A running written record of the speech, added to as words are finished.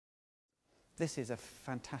This is a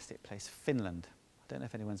fantastic place, Finland. I don't know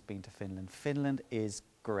if anyone's been to Finland. Finland is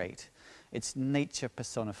great. It's nature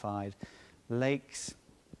personified. Lakes,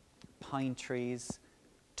 pine trees,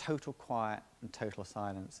 total quiet and total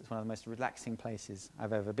silence. It's one of the most relaxing places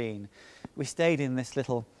I've ever been. We stayed in this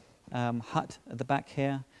little hut at the back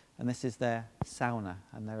here, and this is their sauna,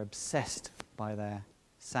 and they're obsessed by their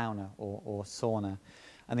sauna or sauna.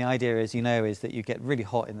 And the idea is, is that you get really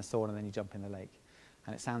hot in the sauna and then you jump in the lake.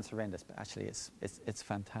 And it sounds horrendous, but actually it's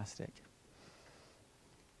fantastic.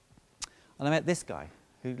 And I met this guy,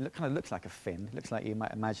 who kind of looks like a Finn, looks like you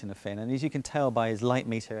might imagine a Finn. And as you can tell by his light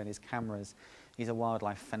meter and his cameras, he's a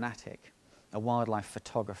wildlife fanatic, a wildlife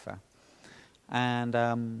photographer.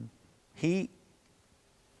 And he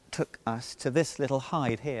took us to this little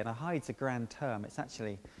hide here. And a hide's a grand term. It's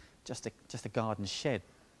actually just a garden shed.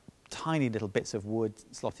 Tiny little bits of wood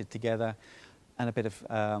slotted together and a bit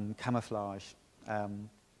of camouflage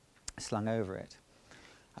slung over it.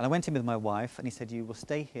 And I went in with my wife, and he said, you will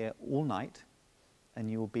stay here all night and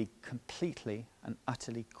you will be completely and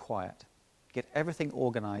utterly quiet. Get everything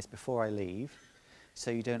organized before I leave so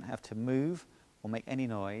you don't have to move or make any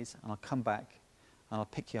noise, and I'll come back and I'll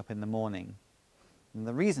pick you up in the morning. And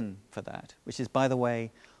the reason for that, which is, by the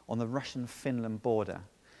way, on the Russian-Finland border,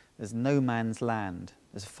 there's no man's land.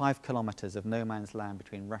 There's 5 kilometers of no man's land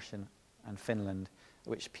between Russia and Finland,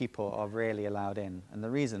 which people are rarely allowed in. And the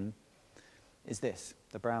reason is this,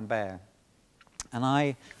 the brown bear. And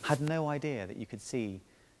I had no idea that you could see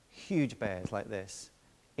huge bears like this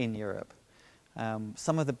in Europe.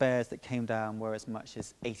 Some of the bears that came down were as much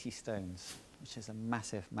as 80 stones, which is a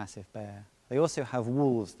massive, massive bear. They also have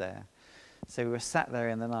wolves there. So we were sat there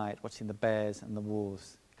in the night watching the bears and the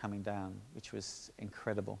wolves coming down, which was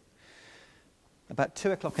incredible. About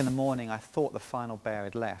 2 o'clock in the morning, I thought the final bear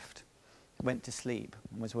had left. Went to sleep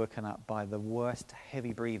and was woken up by the worst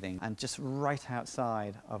heavy breathing, and just right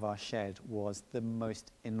outside of our shed was the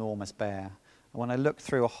most enormous bear. And when I looked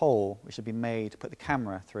through a hole which had been made to put the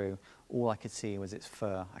camera through, all I could see was its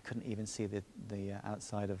fur. I couldn't even see the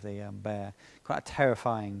outside of the bear. Quite a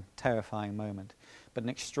terrifying, terrifying moment, but an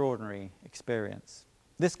extraordinary experience.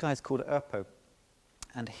 This guy's called Urpo,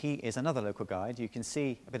 and he is another local guide. You can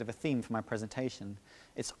see a bit of a theme for my presentation.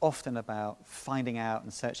 It's often about finding out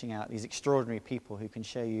and searching out these extraordinary people who can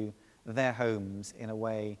show you their homes in a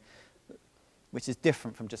way which is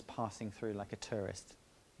different from just passing through like a tourist,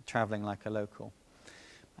 traveling like a local.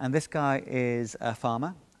 And this guy is a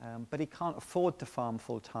farmer, but he can't afford to farm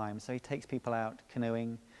full time, so he takes people out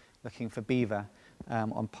canoeing, looking for beaver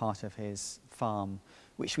on part of his farm,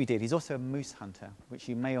 which we did. He's also a moose hunter, which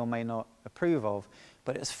you may or may not approve of,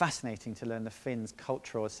 but it's fascinating to learn the Finns'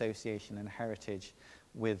 cultural association and heritage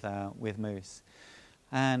with moose.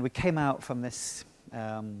 And we came out from this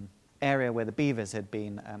area where the beavers had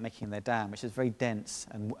been making their dam, which is very dense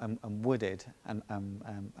and wooded and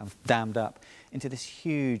dammed up, into this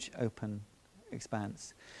huge open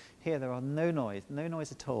expanse. Here there are no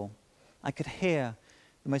noise at all. I could hear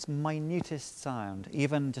the most minutest sound,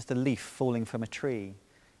 even just a leaf falling from a tree,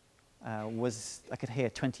 I could hear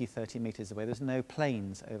 20, 30 meters away. There's no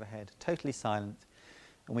planes overhead, totally silent.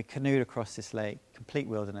 And we canoed across this lake, complete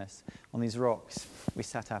wilderness. On these rocks, we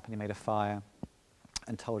sat up and he made a fire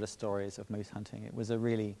and told us stories of moose hunting. It was a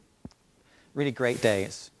really, really great day.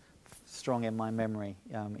 It's strong in my memory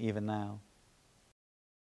even now.